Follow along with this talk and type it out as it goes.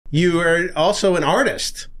You are also an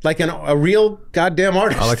artist, like a real goddamn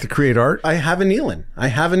artist. I like to create art. I have a Nealon.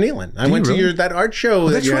 I went to that art show.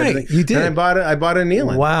 That's right. You did. And I bought a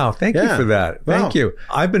Nealon. Wow. Thank you for that. Thank you.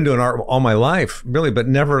 I've been doing art all my life, really, but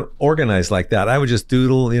never organized like that. I would just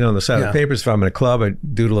doodle, on the side of the papers. If I'm in a club,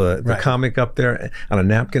 I'd doodle the comic up there on a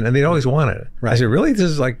napkin, and they'd always want it. Right. I said, really?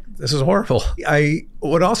 This is horrible. I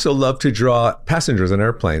would also love to draw passengers on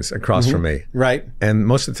airplanes across from me. Right. And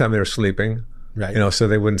most of the time they were sleeping. Right. So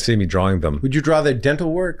they wouldn't see me drawing them. Would you draw their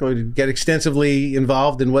dental work or get extensively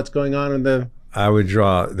involved in what's going on in the... I would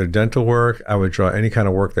draw their dental work. I would draw any kind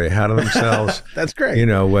of work they had on themselves. That's great.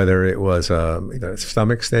 Whether it was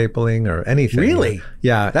stomach stapling or anything. Really?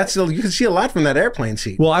 Yeah. You can see a lot from that airplane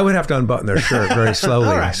seat. Well, I would have to unbutton their shirt very slowly.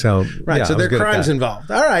 All right. So there are crimes involved.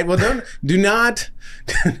 All right. Well, do not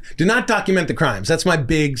document the crimes. That's my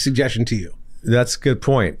big suggestion to you. That's a good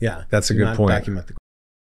point. Yeah. That's a good point. Document the